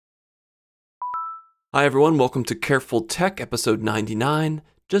Hi everyone, welcome to Careful Tech, episode 99.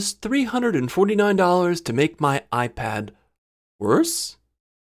 Just $349 to make my iPad worse?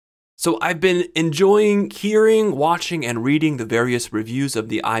 So I've been enjoying hearing, watching, and reading the various reviews of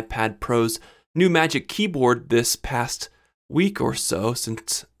the iPad Pro's new Magic Keyboard this past week or so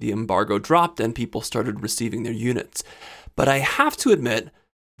since the embargo dropped and people started receiving their units. But I have to admit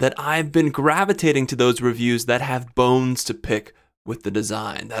that I've been gravitating to those reviews that have bones to pick with the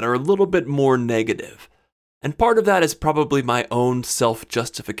design, that are a little bit more negative. And part of that is probably my own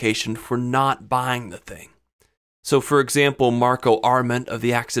self-justification for not buying the thing. So for example, Marco Arment of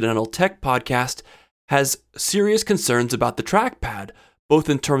the Accidental Tech podcast has serious concerns about the trackpad, both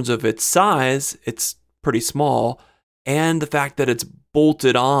in terms of its size, it's pretty small, and the fact that it's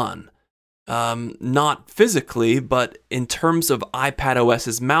bolted on. Not physically, but in terms of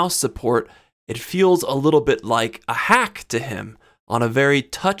iPadOS's mouse support, it feels a little bit like a hack to him on a very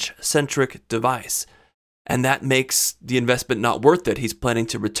touch-centric device. And that makes the investment not worth it. He's planning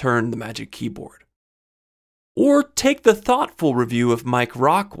to return the Magic Keyboard. Or take the thoughtful review of Mike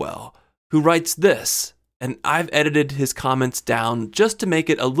Rockwell, who writes this, and I've edited his comments down just to make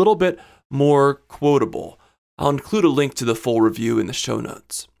it a little bit more quotable. I'll include a link to the full review in the show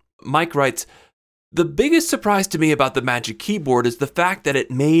notes. Mike writes, "The biggest surprise to me about the Magic Keyboard is the fact that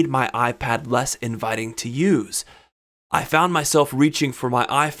it made my iPad less inviting to use. I found myself reaching for my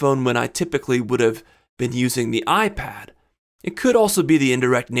iPhone when I typically would have been using the iPad. It could also be the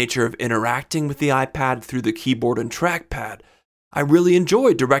indirect nature of interacting with the iPad through the keyboard and trackpad. I really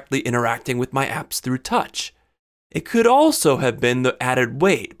enjoy directly interacting with my apps through touch. It could also have been the added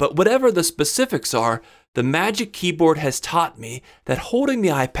weight, but whatever the specifics are, the Magic Keyboard has taught me that holding the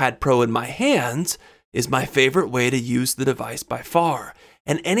iPad Pro in my hands is my favorite way to use the device by far,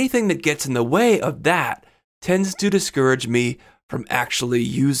 and anything that gets in the way of that tends to discourage me from actually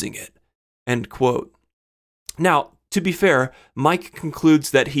using it." End quote. Now, to be fair, Mike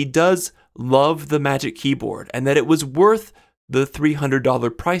concludes that he does love the Magic Keyboard and that it was worth the $300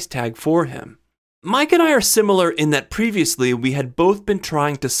 price tag for him. Mike and I are similar in that previously we had both been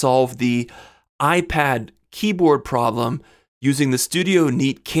trying to solve the iPad keyboard problem using the Studio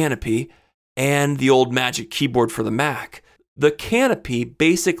Neat Canopy and the old Magic Keyboard for the Mac. The Canopy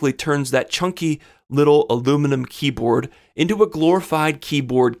basically turns that chunky little aluminum keyboard into a glorified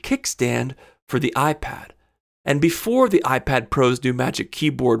keyboard kickstand for the iPad. And before the iPad Pro's new Magic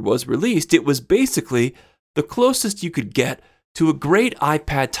Keyboard was released, it was basically the closest you could get to a great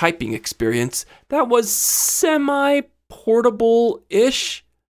iPad typing experience that was semi-portable-ish.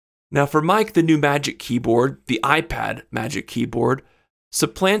 Now for Mike, the new Magic Keyboard, the iPad Magic Keyboard,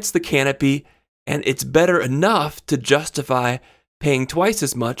 supplants the Canopy, and it's better enough to justify paying twice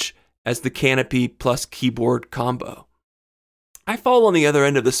as much as the Canopy plus keyboard combo. I fall on the other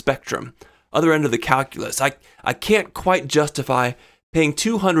end of the spectrum, other end of the calculus. I can't quite justify paying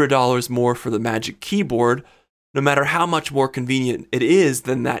 $200 more for the Magic Keyboard, no matter how much more convenient it is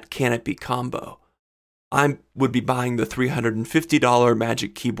than that Canopy combo. I would be buying the $350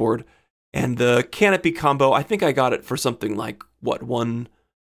 Magic Keyboard, and the Canopy combo, I think I got it for something like,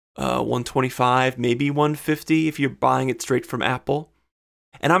 $125, maybe $150 if you're buying it straight from Apple.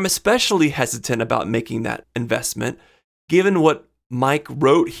 And I'm especially hesitant about making that investment, given what Mike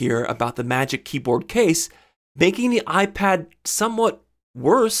wrote here about the Magic Keyboard case, making the iPad somewhat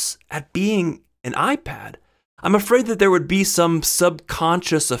worse at being an iPad. I'm afraid that there would be some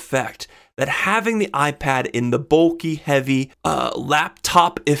subconscious effect that having the iPad in the bulky, heavy,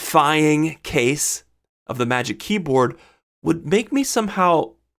 laptop-ifying case of the Magic Keyboard would make me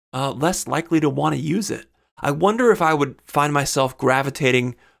somehow less likely to want to use it. I wonder if I would find myself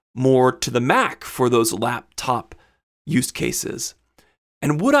gravitating more to the Mac for those laptop use cases.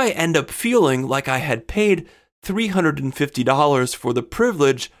 And would I end up feeling like I had paid $350 for the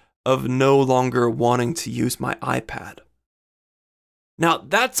privilege of no longer wanting to use my iPad? Now,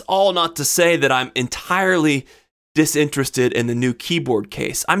 that's all not to say that I'm entirely disinterested in the new keyboard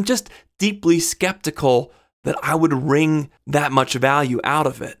case. I'm just deeply skeptical that I would wring that much value out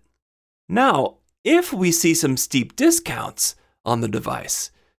of it. Now, if we see some steep discounts on the device,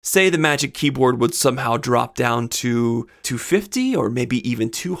 say the Magic Keyboard would somehow drop down to $250 or maybe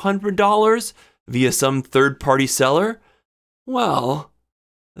even $200 via some third-party seller, well,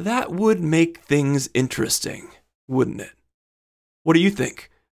 that would make things interesting, wouldn't it? What do you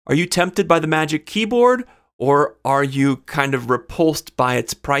think? Are you tempted by the Magic Keyboard, or are you kind of repulsed by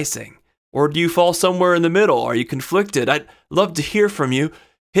its pricing? Or do you fall somewhere in the middle? Are you conflicted? I'd love to hear from you.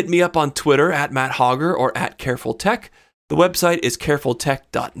 Hit me up on Twitter at Matt Hogger or at CarefulTech. The website is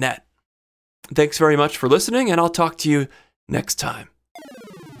carefultech.net. Thanks very much for listening, and I'll talk to you next time.